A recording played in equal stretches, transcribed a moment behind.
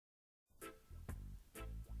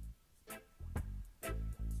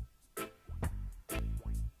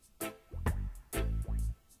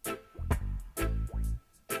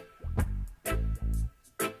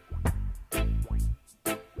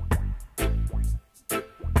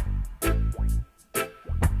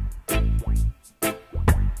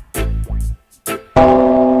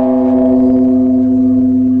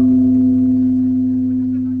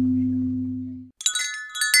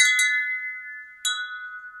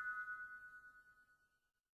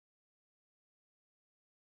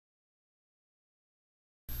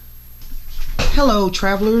Hello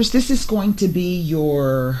travelers, this is going to be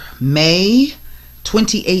your May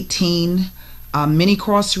 2018 mini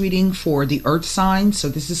cross reading for the earth signs. So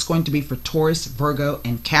this is going to be for Taurus, Virgo,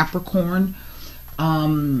 and Capricorn.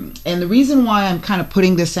 And the reason why I'm kind of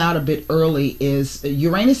putting this out a bit early is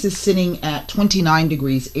Uranus is sitting at 29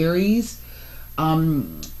 degrees Aries.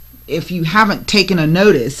 If you haven't taken a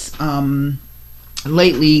notice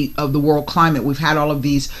lately of the world climate, we've had all of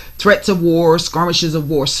these threats of war, skirmishes of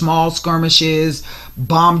war, small skirmishes,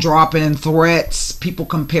 bomb dropping threats, people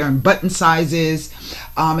comparing button sizes,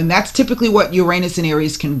 and that's typically what Uranus and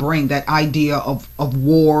Aries can bring, that idea of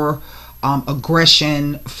war,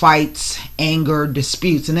 aggression, fights, anger,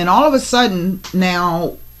 disputes. And then all of a sudden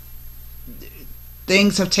now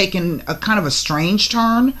things have taken a kind of a strange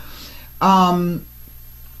turn, and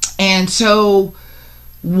so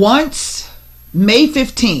once May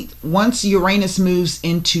 15th, once Uranus moves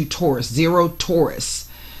into Taurus, zero Taurus,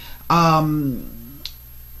 the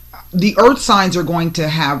earth signs are going to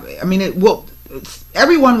have, I mean, it will,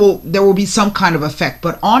 everyone will, there will be some kind of effect,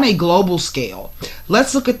 but on a global scale.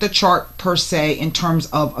 Let's look at the chart per se in terms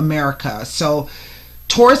of America. So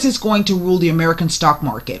Taurus is going to rule the American stock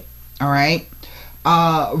market, all right?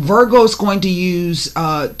 Virgo is going to use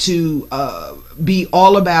be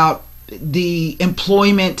all about the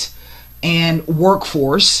employment and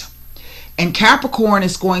workforce, and Capricorn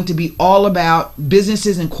is going to be all about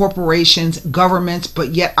businesses and corporations, governments, but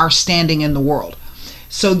yet our standing in the world.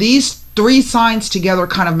 So these three signs together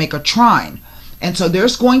kind of make a trine, and so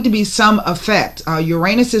there's going to be some effect.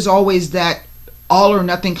 Uranus is always that all or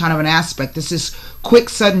nothing kind of an aspect. This is quick,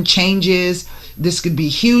 sudden changes. This could be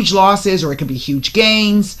huge losses or it could be huge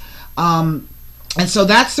gains. And so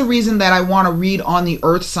that's the reason that I want to read on the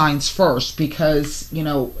earth signs first, because, you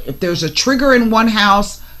know, if there's a trigger in one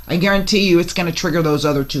house, I guarantee you it's going to trigger those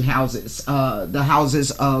other two houses, the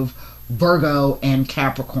houses of Virgo and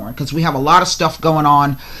Capricorn, because we have a lot of stuff going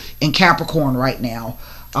on in Capricorn right now.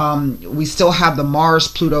 We still have the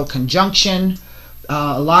Mars-Pluto conjunction.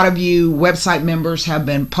 A lot of you website members have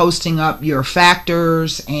been posting up your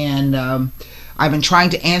factors, and I've been trying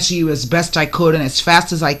to answer you as best I could and as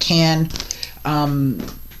fast as I can.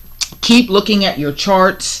 Keep looking at your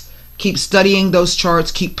charts, keep studying those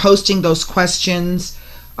charts, keep posting those questions,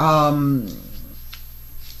 you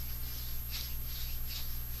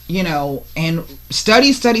know, and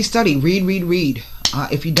study, read.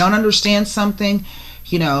 If you don't understand something,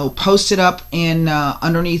 you know, post it up in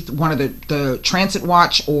underneath one of the Transit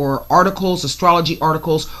Watch or articles, astrology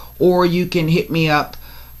articles, or you can hit me up.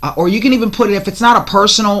 Or you can even put it, if it's not a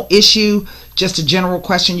personal issue, just a general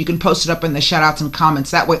question, you can post it up in the shout outs and comments.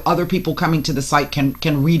 That way other people coming to the site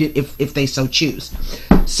can read it if they so choose.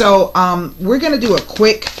 So we're going to do a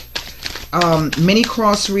quick mini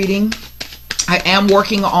cross reading. I am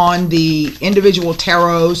working on the individual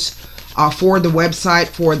tarots for the website,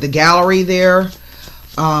 for the gallery there.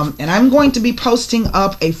 And I'm going to be posting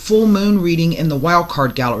up a full moon reading in the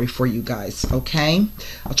wildcard gallery for you guys, okay?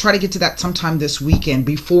 I'll try to get to that sometime this weekend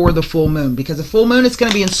before the full moon, because the full moon is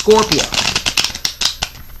going to be in Scorpio.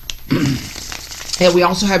 And we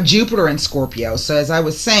also have Jupiter in Scorpio. So as I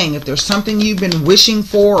was saying, if there's something you've been wishing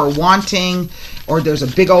for or wanting, or there's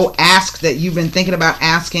a big old ask that you've been thinking about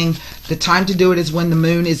asking, the time to do it is when the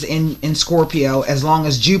moon is in Scorpio, as long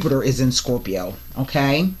as Jupiter is in Scorpio,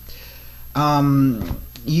 okay?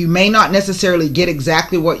 You may not necessarily get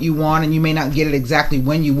exactly what you want, and you may not get it exactly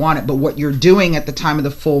when you want it, but what you're doing at the time of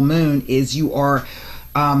the full moon is you are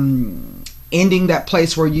ending that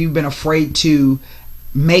place where you've been afraid to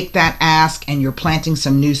make that ask, and you're planting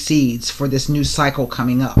some new seeds for this new cycle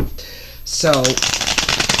coming up. So,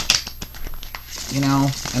 you know,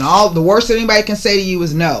 and all the worst that anybody can say to you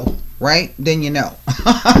is no, right? Then you know.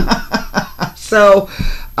 So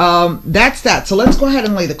that's that. So let's go ahead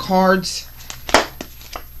and lay the cards.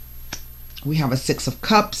 We have a Six of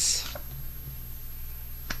Cups,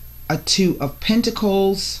 a Two of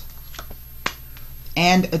Pentacles,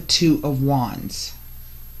 and a Two of Wands.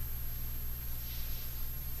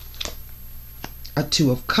 A Two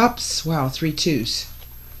of Cups, wow, 3 twos.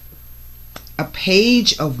 A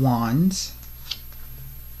Page of Wands,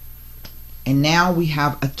 and now we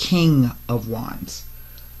have a King of Wands.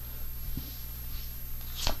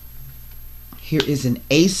 Here is an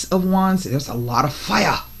Ace of Wands. There's a lot of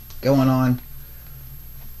fire going on.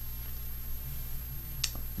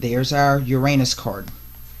 There's our Uranus card.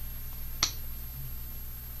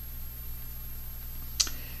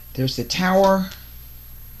 There's the Tower.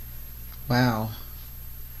 Wow.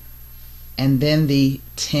 And then the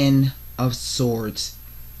Ten of Swords,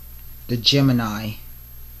 the Gemini,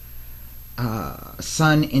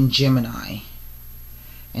 Sun in Gemini.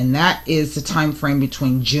 and that is the time frame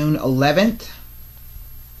between June 11th.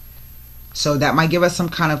 So that might give us some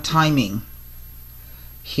kind of timing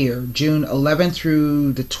here, June 11th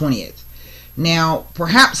through the 20th. Now,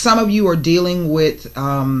 perhaps some of you are dealing with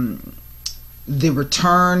the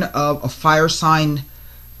return of a fire sign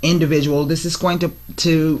individual. This is going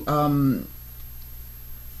to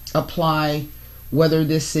apply whether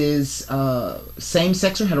this is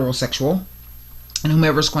same-sex or heterosexual, and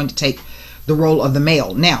whomever is going to take the role of the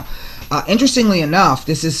male. Now, interestingly enough,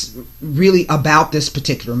 this is really about this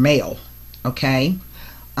particular male, okay?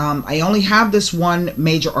 I only have this one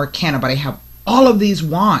major arcana, but I have all of these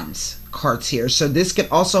wands cards here. So this could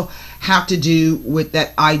also have to do with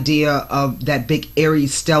that idea of that big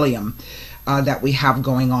Aries stellium that we have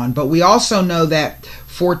going on. But we also know that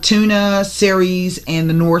Fortuna, Ceres, and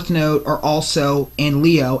the North Node are also in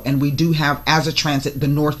Leo, and we do have as a transit the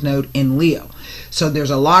North Node in Leo. So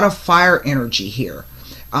there's a lot of fire energy here.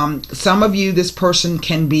 Some of you, this person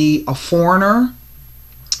can be a foreigner,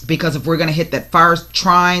 because if we're going to hit that fire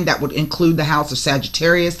trine, that would include the house of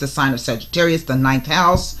Sagittarius, the sign of Sagittarius, the 9th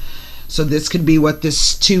house. So this could be what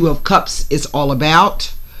this Two of Cups is all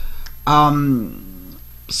about.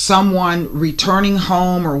 Someone returning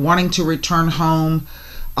home or wanting to return home,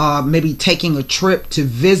 maybe taking a trip to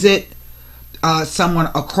visit someone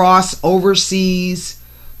across overseas.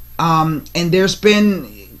 And there's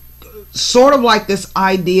been sort of like this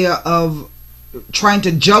idea of trying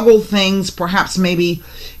to juggle things, perhaps maybe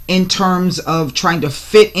in terms of trying to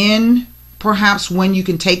fit in, perhaps when you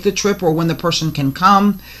can take the trip or when the person can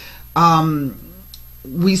come.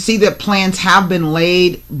 We see that plans have been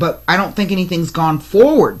laid, but I don't think anything's gone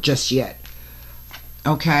forward just yet.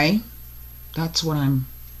 Okay, that's what I'm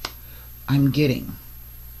getting.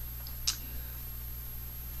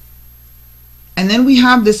 And then we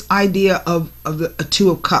have this idea of the Two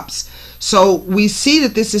of Cups. So we see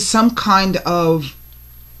that this is some kind of,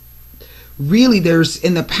 really,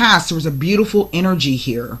 in the past, there was a beautiful energy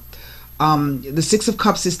here. The Six of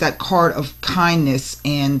Cups is that card of kindness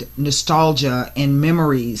and nostalgia and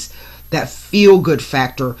memories, that feel-good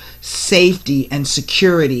factor, safety and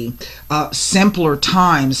security, simpler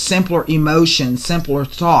times, simpler emotions, simpler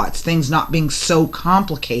thoughts, things not being so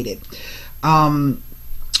complicated.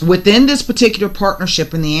 Within this particular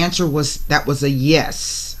partnership, and the answer was a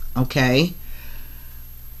yes, okay?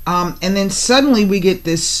 And then suddenly we get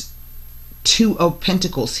this Two of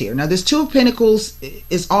Pentacles here. Now this Two of Pentacles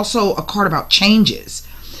is also a card about changes.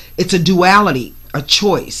 It's a duality, a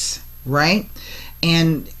choice, right?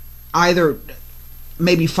 And either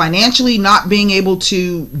maybe financially not being able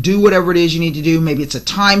to do whatever it is you need to do. Maybe it's a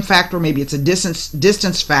time factor, maybe it's a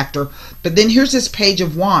distance factor. But then here's this Page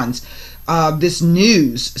of Wands, this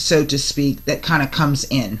news, so to speak, that kind of comes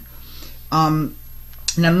in.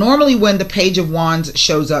 Now, normally when the Page of Wands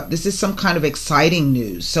shows up, this is some kind of exciting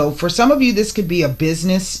news. So for some of you, this could be a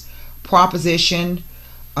business proposition,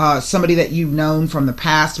 somebody that you've known from the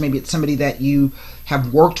past. Maybe it's somebody that you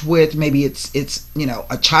have worked with. Maybe it's you know,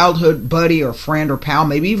 a childhood buddy or friend or pal,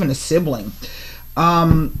 maybe even a sibling.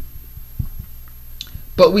 But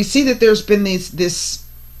we see that there's been this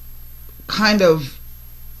kind of,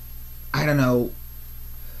 I don't know,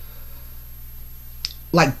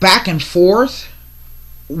 like back and forth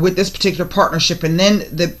with this particular partnership. And then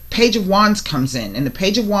the Page of Wands comes in, and the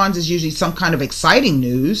Page of Wands is usually some kind of exciting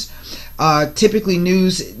news, typically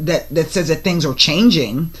news that says that things are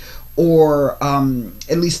changing, or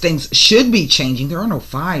at least things should be changing. There are no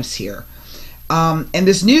fives here. And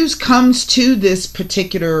this news comes to this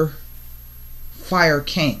particular Fire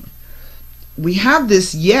King. We have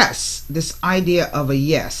this yes, this idea of a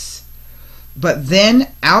yes, but then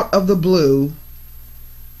out of the blue,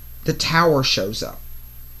 the Tower shows up.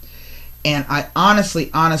 And I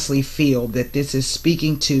honestly feel that this is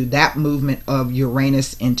speaking to that movement of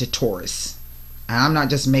Uranus into Taurus. And I'm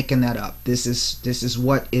not just making that up. This is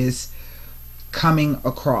what is coming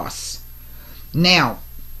across. Now,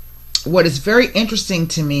 what is very interesting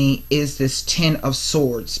to me is this Ten of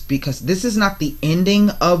Swords, because this is not the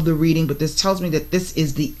ending of the reading, but this tells me that this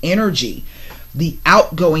is the energy, the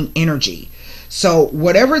outgoing energy. So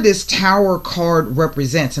whatever this Tower card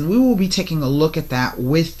represents, and we will be taking a look at that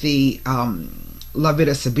with the La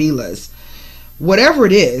Vida Sibilas, whatever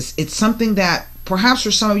it is, it's something that perhaps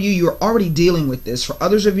for some of you, you're already dealing with this. For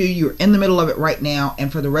others of you, you're in the middle of it right now. And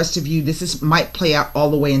for the rest of you, this might play out all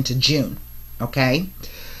the way into June. Okay?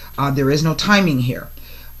 There is no timing here.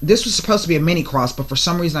 This was supposed to be a mini cross, but for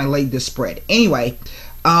some reason I laid this spread. Anyway,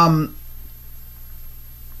 I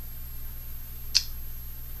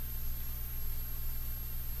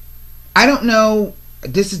don't know,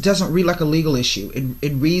 this doesn't read like a legal issue.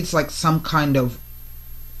 It reads like some kind of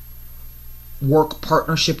work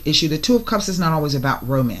partnership issue. The Two of Cups is not always about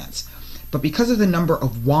romance, but because of the number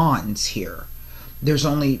of wands here, there's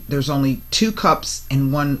only 2 cups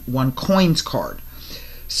and one coins card.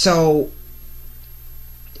 So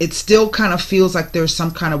it still kind of feels like there's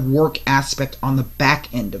some kind of work aspect on the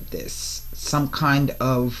back end of this, some kind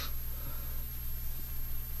of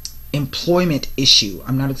employment issue.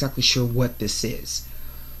 I'm not exactly sure what this is.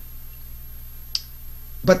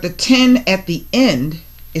 But the 10 at the end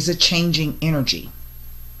is a changing energy.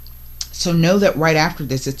 So know that right after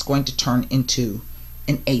this, it's going to turn into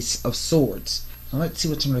an Ace of Swords. Now let's see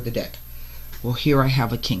what's under the deck. Well, here I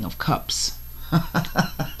have a King of Cups.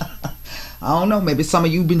 I don't know. Maybe some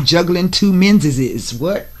of you have been juggling 2 menses.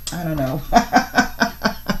 What? I don't know.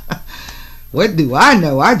 What do I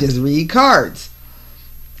know? I just read cards.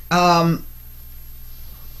 Now,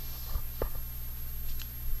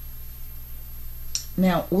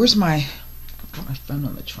 where's my... I put my phone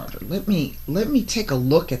on the charger. Let me take a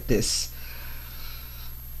look at this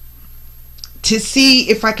to see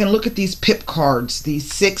if I can look at these pip cards.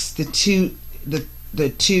 These 6, the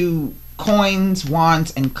 2 coins,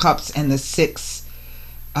 wands, and cups, and the 6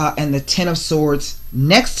 and the 10 of swords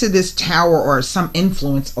next to this tower, or some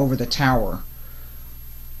influence over the tower.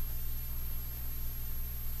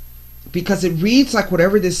 Because it reads like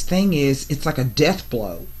whatever this thing is, it's like a death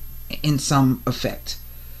blow in some effect,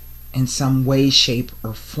 in some way, shape,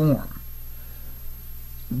 or form.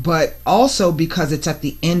 But also because it's at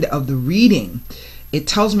the end of the reading, it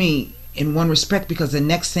tells me in one respect, because the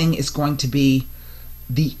next thing is going to be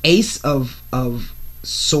the Ace of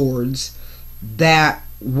Swords, that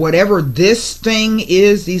whatever this thing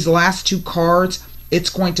is, these last 2 cards, it's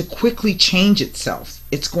going to quickly change itself.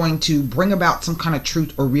 It's going to bring about some kind of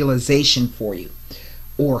truth or realization for you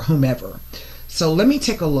or whomever. So let me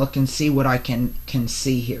take a look and see what I can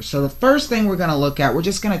see here. So the first thing we're going to look at, we're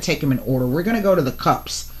just going to take them in order. We're going to go to the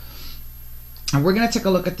cups, and we're going to take a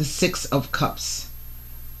look at the 6 of Cups,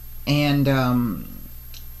 and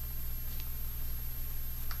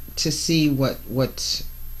to see what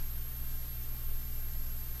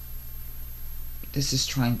this is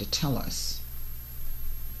trying to tell us.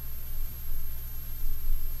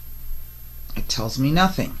 It tells me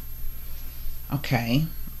nothing. Okay,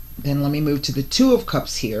 then let me move to the 2 of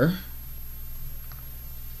Cups here,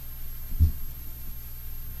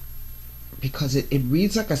 because it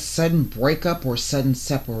reads like a sudden breakup or sudden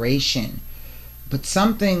separation. But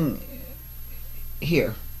something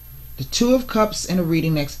here, the 2 of Cups in a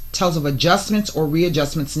reading next tells of adjustments or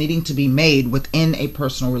readjustments needing to be made within a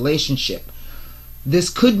personal relationship. This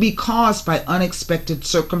could be caused by unexpected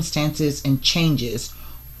circumstances and changes,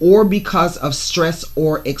 or because of stress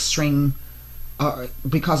or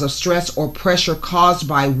pressure caused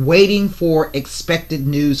by waiting for expected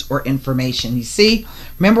news or information. You see,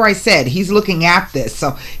 remember I said he's looking at this,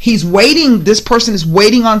 so he's waiting. This person is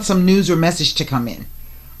waiting on some news or message to come in.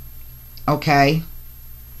 Okay,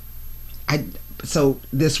 so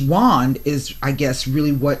this wand is, I guess,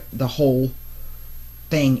 really what the whole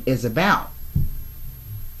thing is about.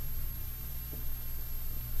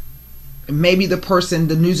 Maybe the person,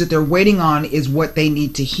 the news that they're waiting on is what they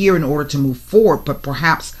need to hear in order to move forward, but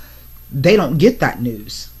perhaps they don't get that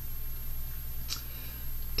news.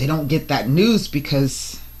 They don't get that news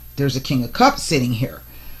because there's a King of Cups sitting here.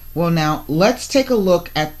 Well, now let's take a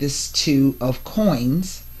look at this 2 of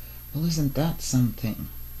Coins. Well, isn't that something?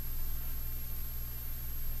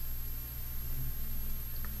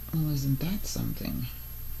 Well, isn't that something?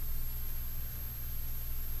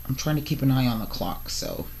 I'm trying to keep an eye on the clock,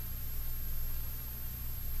 so...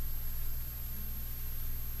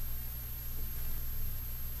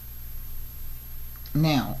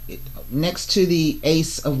 Now, next to the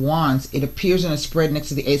Ace of Wands, it appears in a spread next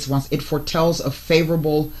to the Ace of Wands. It foretells of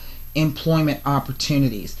favorable employment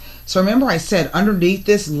opportunities. So remember I said underneath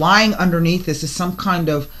this, lying underneath this is some kind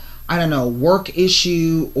of, I don't know, work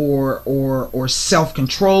issue or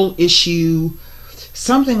self-control issue,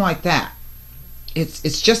 something like that.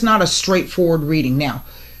 It's just not a straightforward reading. Now,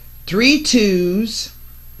 3 2s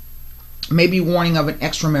may be warning of an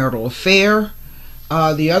extramarital affair.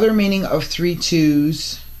 The other meaning of 3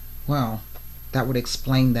 2s, well, that would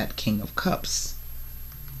explain that King of Cups,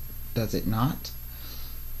 does it not?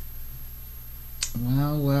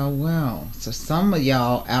 Well. So some of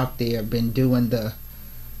y'all out there have been doing the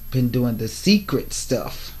secret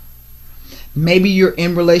stuff. Maybe you're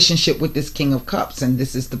in relationship with this King of Cups, and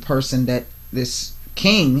this is the person that this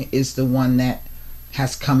king is the one that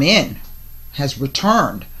has come in, has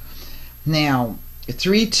returned. Now,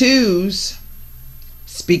 3 2s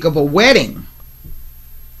speak of a wedding.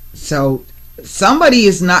 So somebody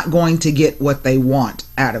is not going to get what they want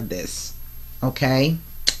out of this. okay?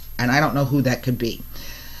 And I don't know who that could be.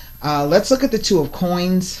 Let's look at the Two of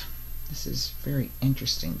Coins. This is very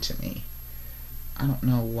interesting to me. I don't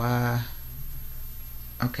know why.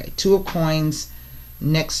 Okay, Two of Coins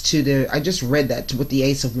next to the, I just read that with the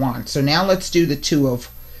Ace of Wands. So now let's do the Two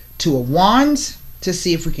of Wands to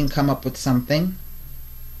see if we can come up with something.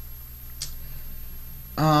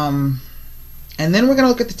 And then we're going to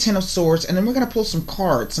look at the Ten of Swords, and then we're going to pull some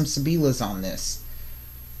cards, some Sibilas on this.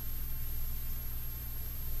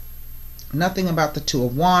 Nothing about the Two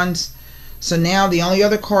of Wands. So now the only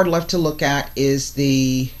other card left to look at is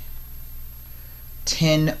the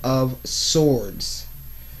Ten of Swords.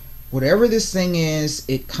 Whatever this thing is,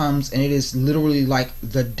 it comes, and it is literally like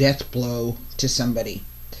the death blow to somebody.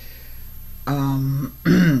 And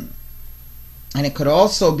it could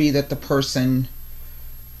also be that the person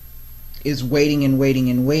is waiting and waiting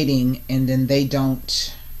and waiting, and then they doesn't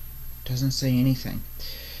say anything,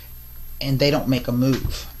 and they don't make a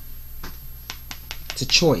move. It's a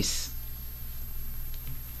choice.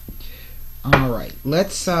 All right,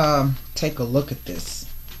 let's take a look at this,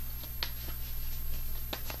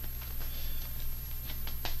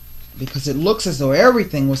 because it looks as though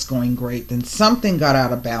everything was going great, then something got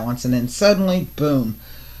out of balance, and then suddenly, boom.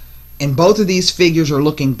 And both of these figures are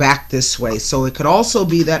looking back this way. So it could also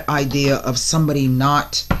be that idea of somebody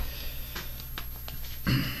not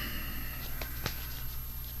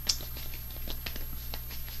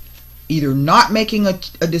either not making a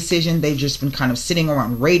decision. They've just been kind of sitting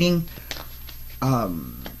around waiting.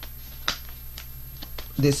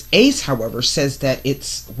 This Ace, however, says that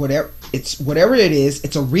it's whatever it is,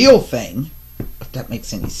 it's a real thing, if that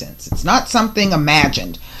makes any sense. It's not something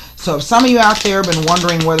imagined. So if some of you out there have been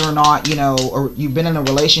wondering whether or not, you know, or you've been in a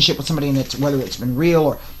relationship with somebody and whether it's been real,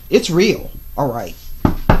 or it's real, all right.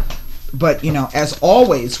 But, you know, as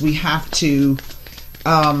always, we have to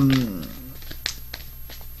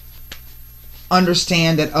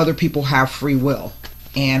understand that other people have free will.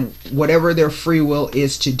 And whatever their free will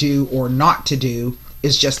is to do or not to do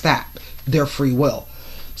is just that, their free will.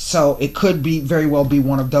 So it could be very well be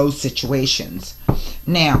one of those situations.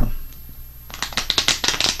 Now,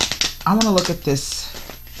 I want to look at this.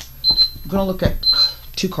 I'm going to look at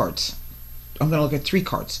two cards. I'm going to look at three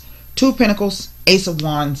cards. Two of Pentacles, Ace of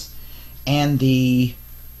Wands, and the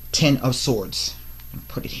Ten of Swords.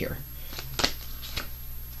 Put it here.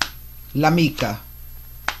 L'amica,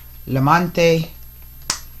 l'amante,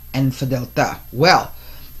 and fidelità. Well,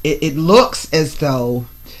 it looks as though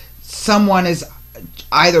someone is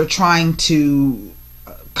either trying to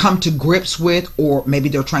come to grips with, or maybe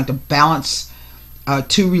they're trying to balance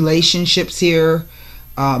two relationships here.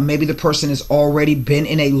 Maybe the person has already been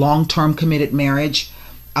in a long-term committed marriage,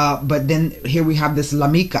 but then here we have this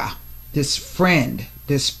l'amica, this friend,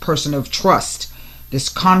 this person of trust, this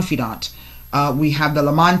confidant. We have the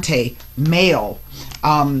l'amante, male,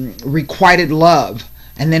 requited love,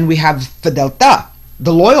 and then we have fidelità,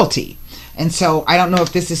 the loyalty. And so I don't know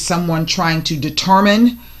if this is someone trying to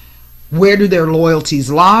determine where do their loyalties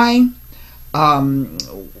lie,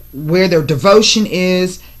 where their devotion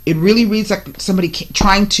is. It really reads like somebody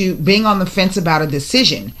being on the fence about a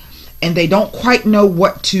decision, and they don't quite know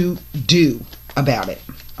what to do about it.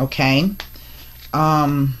 Okay.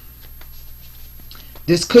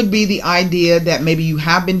 This could be the idea that maybe you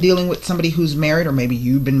have been dealing with somebody who's married, or maybe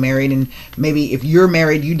you've been married, and maybe if you're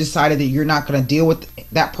married, you decided that you're not going to deal with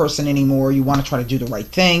that person anymore. You want to try to do the right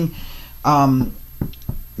thing.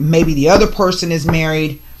 Maybe the other person is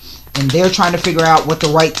married, and they're trying to figure out what the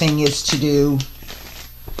right thing is to do.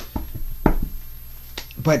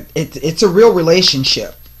 But it's a real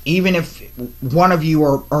relationship. Even if one of you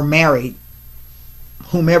are married,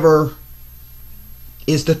 whomever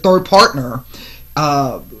is the third partner,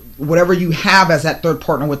 whatever you have as that third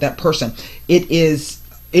partner with that person, it is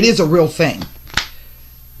a real thing.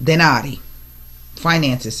 Denari,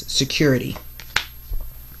 finances, security.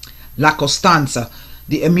 La costanza,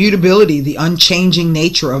 the immutability, the unchanging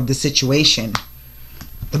nature of the situation.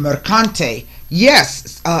 The mercante,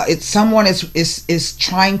 yes, it's someone is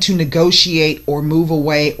trying to negotiate or move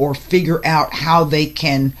away or figure out how they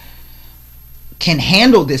can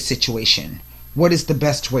handle this situation. What is the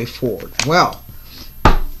best way forward? Well,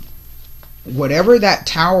 whatever that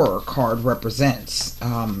Tower card represents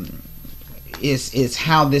is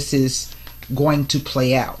how this is going to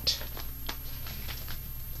play out.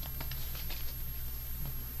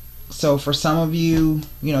 So for some of you,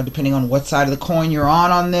 you know, depending on what side of the coin you're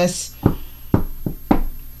on this,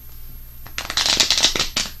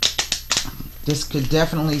 this could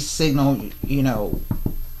definitely signal, you know,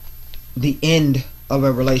 the end of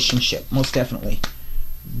a relationship, most definitely.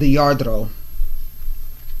 The Yardro.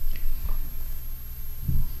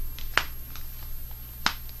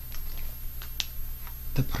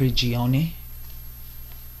 prigione.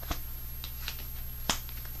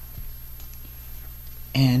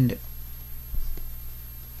 And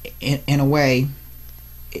in a way,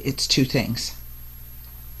 it's two things.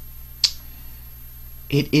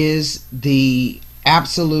 It is the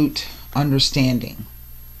absolute understanding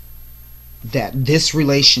that this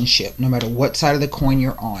relationship, no matter what side of the coin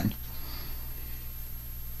you're on,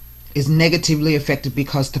 is negatively affected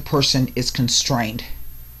because the person is constrained.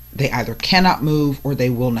 They either cannot move or they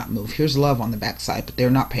will not move. Here's love on the backside, but they're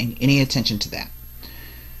not paying any attention to that.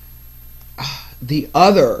 The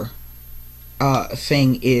other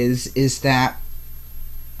thing is that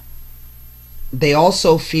they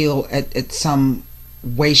also feel at some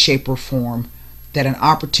way, shape, or form that an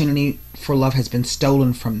opportunity for love has been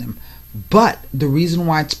stolen from them. But the reason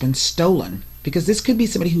why it's been stolen, because this could be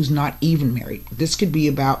somebody who's not even married. This could be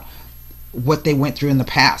about what they went through in the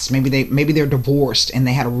past. Maybe they're divorced and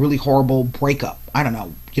they had a really horrible breakup. I don't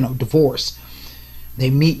know, divorce. They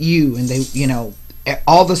meet you and they,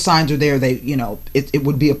 all the signs are there. They, it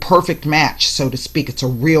would be a perfect match, so to speak. It's a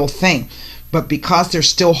real thing. But because they're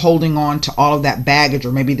still holding on to all of that baggage,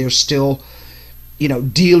 or maybe they're still,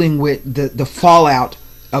 dealing with the fallout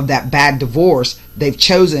of that bad divorce, they've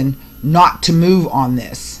chosen not to move on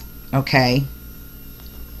this. Okay?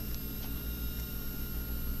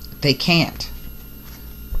 They can't.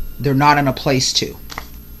 They're not in a place to.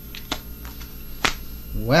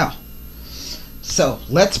 Well, so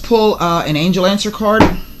let's pull an angel answer card.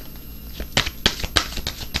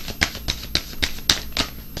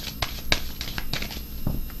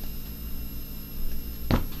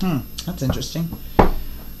 That's interesting.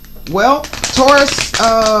 Well, Taurus,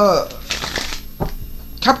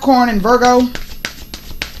 Capricorn, and Virgo.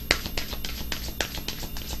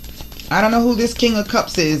 I don't know who this King of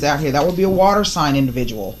Cups is out here. That would be a water sign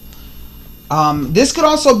individual. This could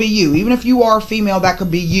also be you. Even if you are a female, that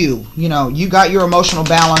could be you. You got your emotional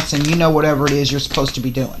balance and you know whatever it is you're supposed to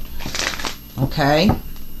be doing. Okay?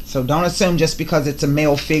 So don't assume just because it's a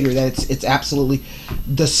male figure that it's absolutely...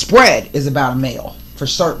 The spread is about a male, for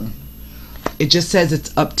certain. It just says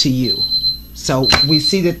it's up to you. So we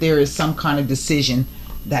see that there is some kind of decision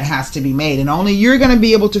that has to be made. And only you're going to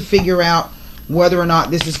be able to figure out whether or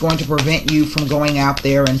not this is going to prevent you from going out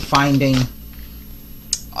there and finding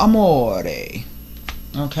amore.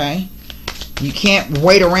 Okay? You can't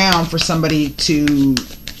wait around for somebody to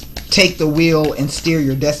take the wheel and steer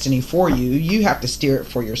your destiny for you. You have to steer it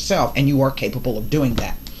for yourself, and you are capable of doing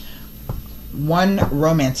that. One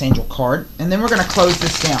romance angel card, and then we're going to close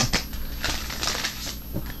this down.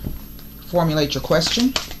 Formulate your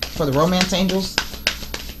question for the romance angels.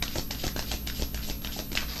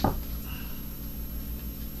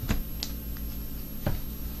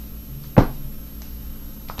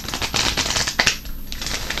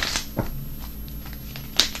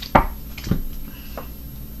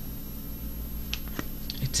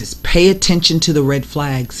 It says pay attention to the red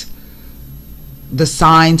flags. The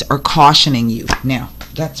signs are cautioning you. Now,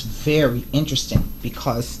 that's very interesting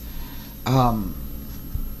because I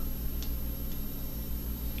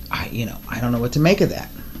don't know what to make of that.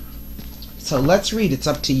 So let's read. It's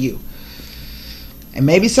up to you. And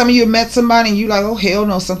maybe some of you have met somebody and you like, oh hell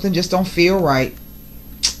no, something just don't feel right.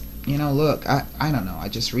 Look, I don't know. I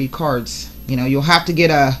just read cards. You'll have to get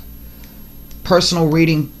a personal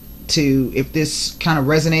reading to, if this kind of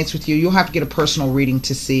resonates with you, you'll have to get a personal reading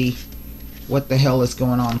to see what the hell is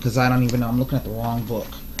going on, because I don't even know. I'm looking at the wrong book.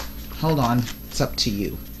 Hold on. It's up to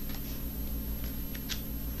you.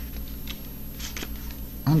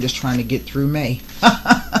 I'm just trying to get through May.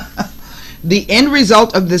 The end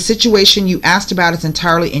result of the situation you asked about is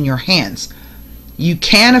entirely in your hands. You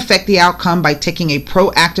can affect the outcome by taking a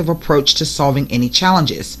proactive approach to solving any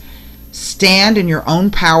challenges. Stand in your own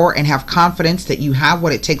power and have confidence that you have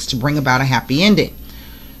what it takes to bring about a happy ending.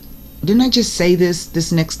 Didn't I just say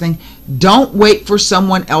this next thing? Don't wait for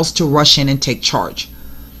someone else to rush in and take charge.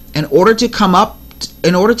 In order to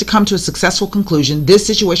come to a successful conclusion, this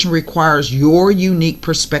situation requires your unique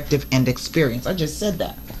perspective and experience. I just said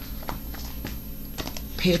that.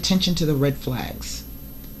 Pay attention to the red flags.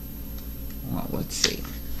 Well, let's see.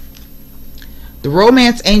 The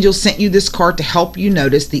romance angel sent you this card to help you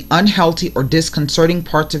notice the unhealthy or disconcerting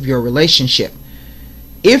parts of your relationship.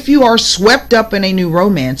 If you are swept up in a new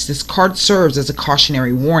romance, this card serves as a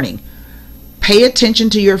cautionary warning. Pay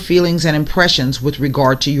attention to your feelings and impressions with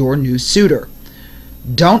regard to your new suitor.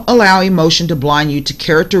 Don't allow emotion to blind you to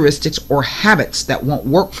characteristics or habits that won't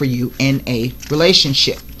work for you in a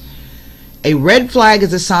relationship. A red flag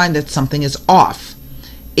is a sign that something is off.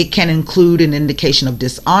 It can include an indication of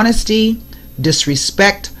dishonesty,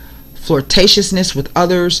 disrespect, flirtatiousness with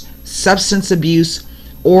others, substance abuse,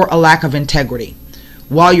 or a lack of integrity.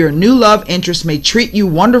 While your new love interest may treat you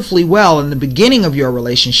wonderfully well in the beginning of your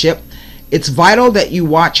relationship, it's vital that you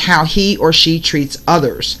watch how he or she treats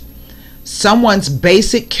others. Someone's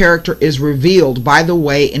basic character is revealed by the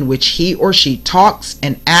way in which he or she talks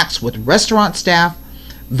and acts with restaurant staff,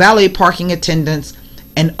 valet parking attendants,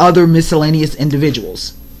 and other miscellaneous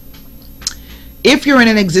individuals. If you're in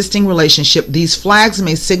an existing relationship, these flags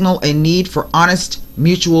may signal a need for honest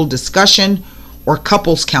mutual discussion or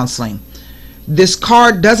couples counseling. This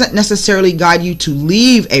card doesn't necessarily guide you to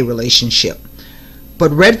leave a relationship,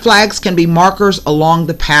 but red flags can be markers along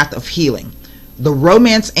the path of healing. The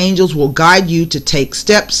romance angels will guide you to take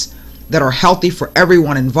steps that are healthy for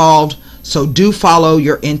everyone involved, so do follow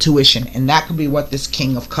your intuition. And that could be what this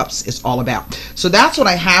King of Cups is all about. So that's what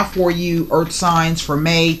I have for you, Earth signs, for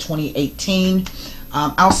May 2018.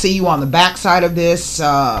 I'll see you on the back side of this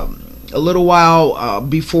a little while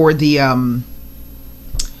before the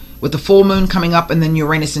with the full moon coming up, and then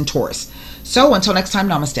Uranus and Taurus. So until next time,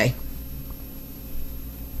 namaste.